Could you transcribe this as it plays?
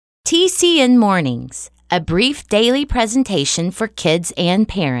TCN Mornings, a brief daily presentation for kids and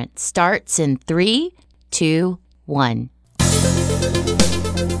parents, starts in 3, 2, 1. The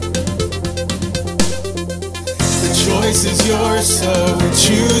choice is yours, so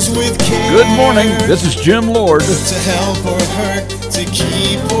choose with care. Good morning, this is Jim Lord. To help or hurt, to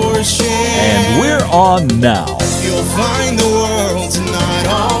keep or share. And we're on now. You'll find the world's not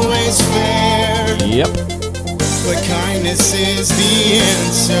always fair. Yep. But kindness is the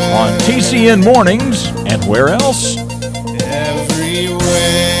answer. On TCN Mornings, and where else? Everywhere.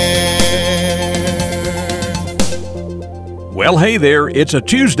 Well, hey there, it's a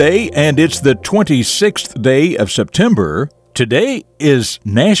Tuesday, and it's the 26th day of September. Today is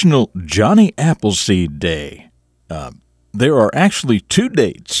National Johnny Appleseed Day. There are actually two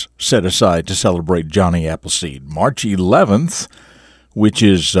dates set aside to celebrate Johnny Appleseed. March 11th, which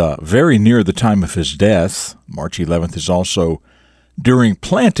is very near the time of his death. March 11th is also during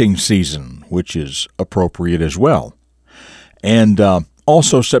planting season, which is appropriate as well. And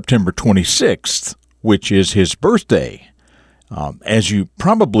also September 26th, which is his birthday. As you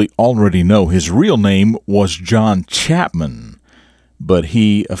probably already know, his real name was John Chapman, but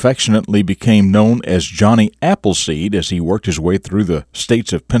he affectionately became known as Johnny Appleseed as he worked his way through the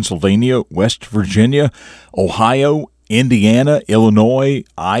states of Pennsylvania, West Virginia, Ohio, Indiana, Illinois,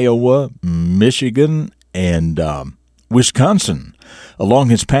 Iowa, Michigan, and Wisconsin. Along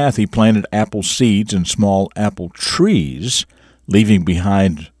his path, he planted apple seeds and small apple trees, leaving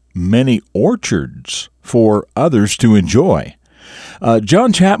behind many orchards for others to enjoy.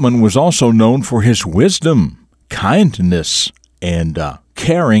 John Chapman was also known for his wisdom, kindness, and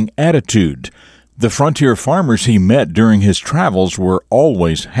caring attitude. The frontier farmers he met during his travels were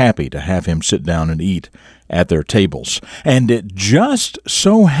always happy to have him sit down and eat at their tables. And it just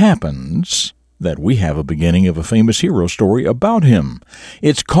so happens that we have a beginning of a famous hero story about him.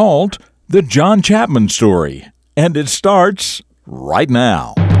 It's called the John Chapman Story, and it starts right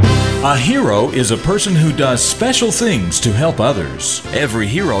now. A hero is a person who does special things to help others. Every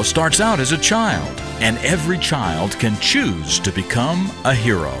hero starts out as a child, and every child can choose to become a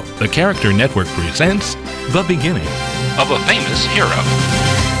hero. The Character Network presents The Beginning of a Famous Hero.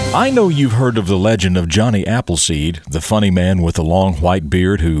 I know you've heard of the legend of Johnny Appleseed, the funny man with the long white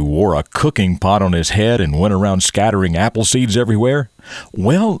beard who wore a cooking pot on his head and went around scattering apple seeds everywhere.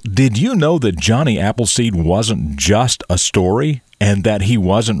 Well, did you know that Johnny Appleseed wasn't just a story, and that he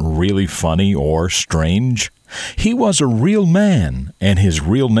wasn't really funny or strange? He was a real man, and his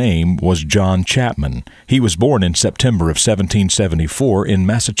real name was John Chapman. He was born in September of 1774 in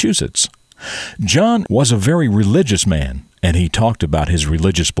Massachusetts. John was a very religious man, and he talked about his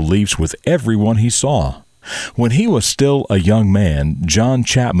religious beliefs with everyone he saw. When he was still a young man, John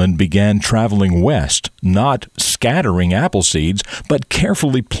Chapman began traveling west, not scattering apple seeds, but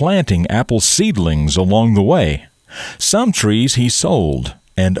carefully planting apple seedlings along the way. Some trees he sold,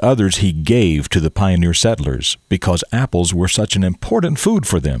 and others he gave to the pioneer settlers, because apples were such an important food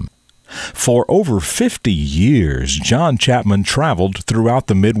for them. For over 50 years, John Chapman traveled throughout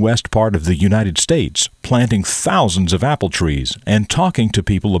the Midwest part of the United States, planting thousands of apple trees and talking to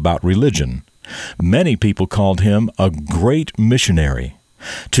people about religion. Many people called him a great missionary.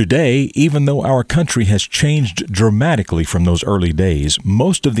 Today, even though our country has changed dramatically from those early days,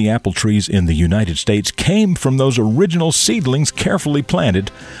 most of the apple trees in the United States came from those original seedlings carefully planted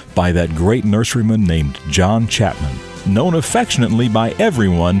by that great nurseryman named John Chapman, known affectionately by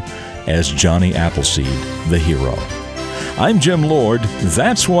everyone as Johnny Appleseed, the hero. I'm Jim Lord.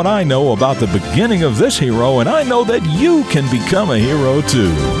 That's what I know about the beginning of this hero, and I know that you can become a hero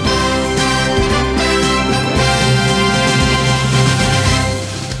too.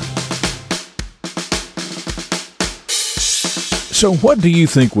 So what do you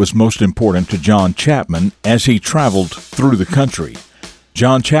think was most important to John Chapman as he traveled through the country?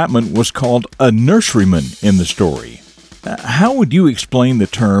 John Chapman was called a nurseryman in the story. How would you explain the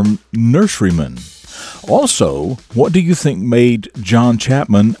term nurseryman? Also, what do you think made John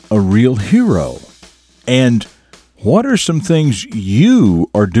Chapman a real hero? And what are some things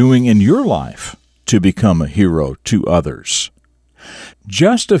you are doing in your life to become a hero to others?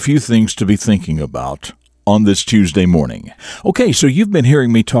 Just a few things to be thinking about on this Tuesday morning. Okay, so you've been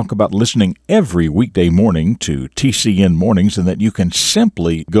hearing me talk about listening every weekday morning to TCN Mornings, and that you can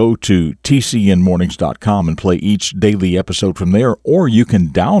simply go to tcnmornings.com and play each daily episode from there, or you can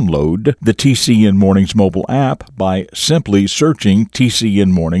download the TCN Mornings mobile app by simply searching TCN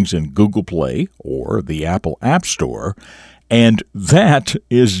Mornings in Google Play or the Apple App Store. And that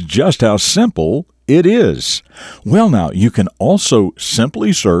is just how simple it is. Well, now, you can also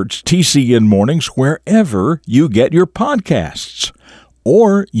simply search TCN Mornings wherever you get your podcasts.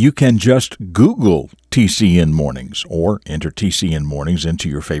 Or you can just Google TCN Mornings or enter TCN Mornings into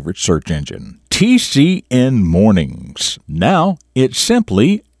your favorite search engine. TCN Mornings. Now it's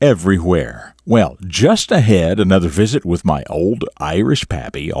simply everywhere. Well, just ahead, another visit with my old Irish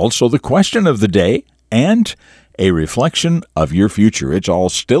pappy, also the question of the day, and a reflection of your future. It's all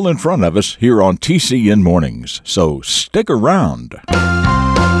still in front of us here on TCN Mornings, so stick around.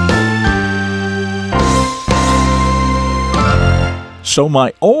 So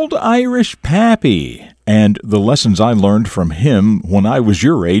my old Irish pappy, and the lessons I learned from him when I was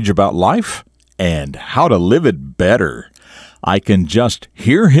your age about life and how to live it better. I can just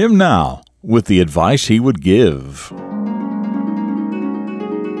hear him now with the advice he would give.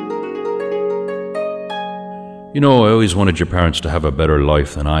 You know, I always wanted your parents to have a better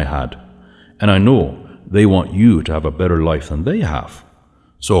life than I had. And I know they want you to have a better life than they have.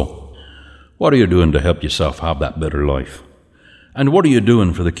 So, what are you doing to help yourself have that better life? And what are you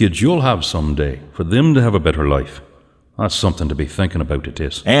doing for the kids you'll have someday, for them to have a better life? That's something to be thinking about, it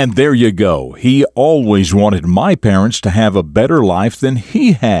is. And there you go. He always wanted my parents to have a better life than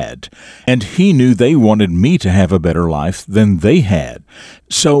he had. And he knew they wanted me to have a better life than they had.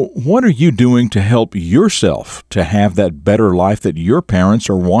 So what are you doing to help yourself to have that better life that your parents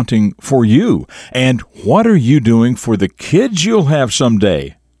are wanting for you? And what are you doing for the kids you'll have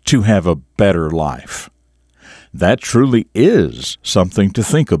someday to have a better life? That truly is something to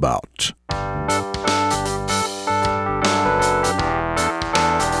think about.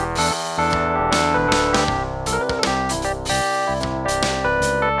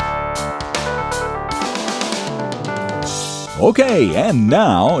 Okay, and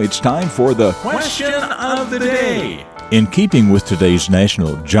now it's time for the Question of the Day. In keeping with today's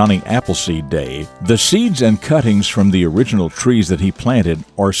National Johnny Appleseed Day, the seeds and cuttings from the original trees that he planted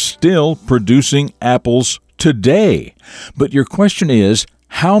are still producing apples today. But your question is,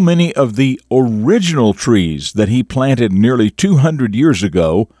 how many of the original trees that he planted nearly 200 years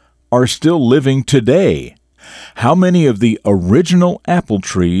ago are still living today? How many of the original apple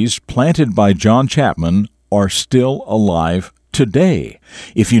trees planted by John Chapman are still alive today?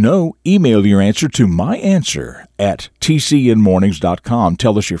 If you know, email your answer to myanswer@tcnmornings.com.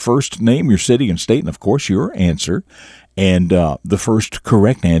 Tell us your first name, your city and state, and of course your answer. And the first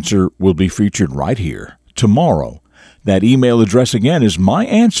correct answer will be featured right here tomorrow. That email address again is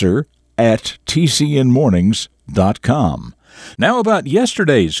myanswer@tcnmornings.com. Now about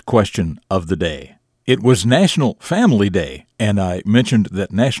yesterday's question of the day. It was National Family Day, and I mentioned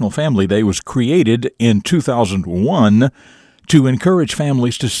that National Family Day was created in 2001 to encourage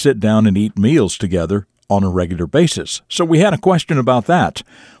families to sit down and eat meals together on a regular basis. So we had a question about that.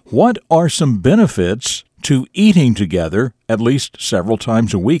 What are some benefits to eating together at least several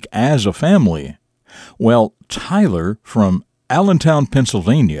times a week as a family? Well, Tyler from Allentown,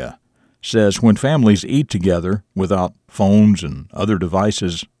 Pennsylvania, says when families eat together without phones and other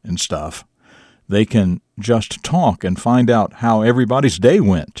devices and stuff, they can just talk and find out how everybody's day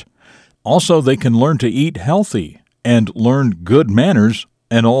went. Also, they can learn to eat healthy and learn good manners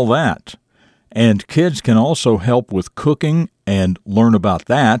and all that. And kids can also help with cooking and learn about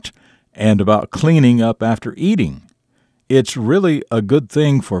that and about cleaning up after eating. It's really a good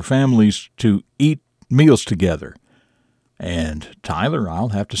thing for families to eat meals together. And Tyler, I'll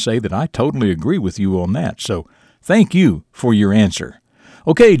have to say that I totally agree with you on that. So thank you for your answer.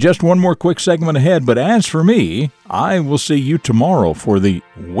 Okay, just one more quick segment ahead, but as for me, I will see you tomorrow for the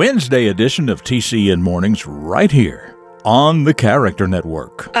Wednesday edition of TCN Mornings right here on the Character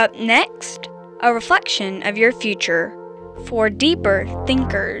Network. Up next, a reflection of your future for deeper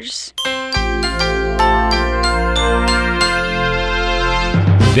thinkers.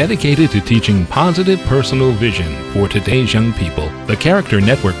 Dedicated to teaching positive personal vision for today's young people, the Character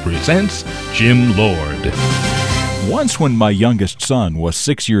Network presents Jim Lord. Once when my youngest son was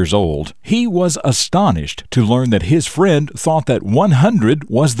 6 years old, he was astonished to learn that his friend thought that 100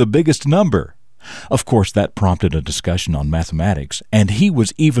 was the biggest number. Of course, that prompted a discussion on mathematics, and he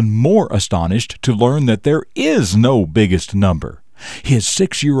was even more astonished to learn that there is no biggest number. His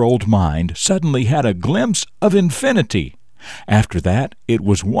 6-year-old mind suddenly had a glimpse of infinity. After that, it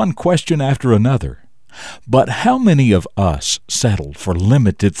was one question after another. But how many of us settled for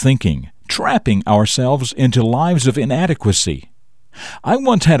limited thinking, trapping ourselves into lives of inadequacy? I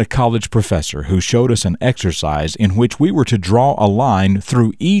once had a college professor who showed us an exercise in which we were to draw a line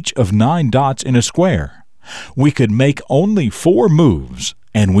through each of 9 dots in a square. We could make only 4 moves,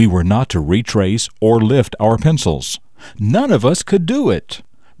 and we were not to retrace or lift our pencils. None of us could do it,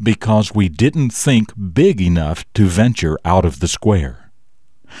 because we didn't think big enough to venture out of the square.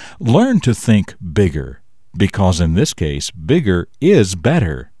 Learn to think bigger because in this case, bigger is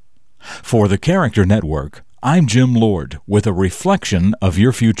better. For the Character Network, I'm Jim Lord with a reflection of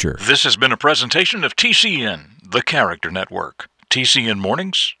your future. This has been a presentation of TCN, the Character Network,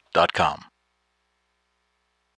 tcnmornings.com.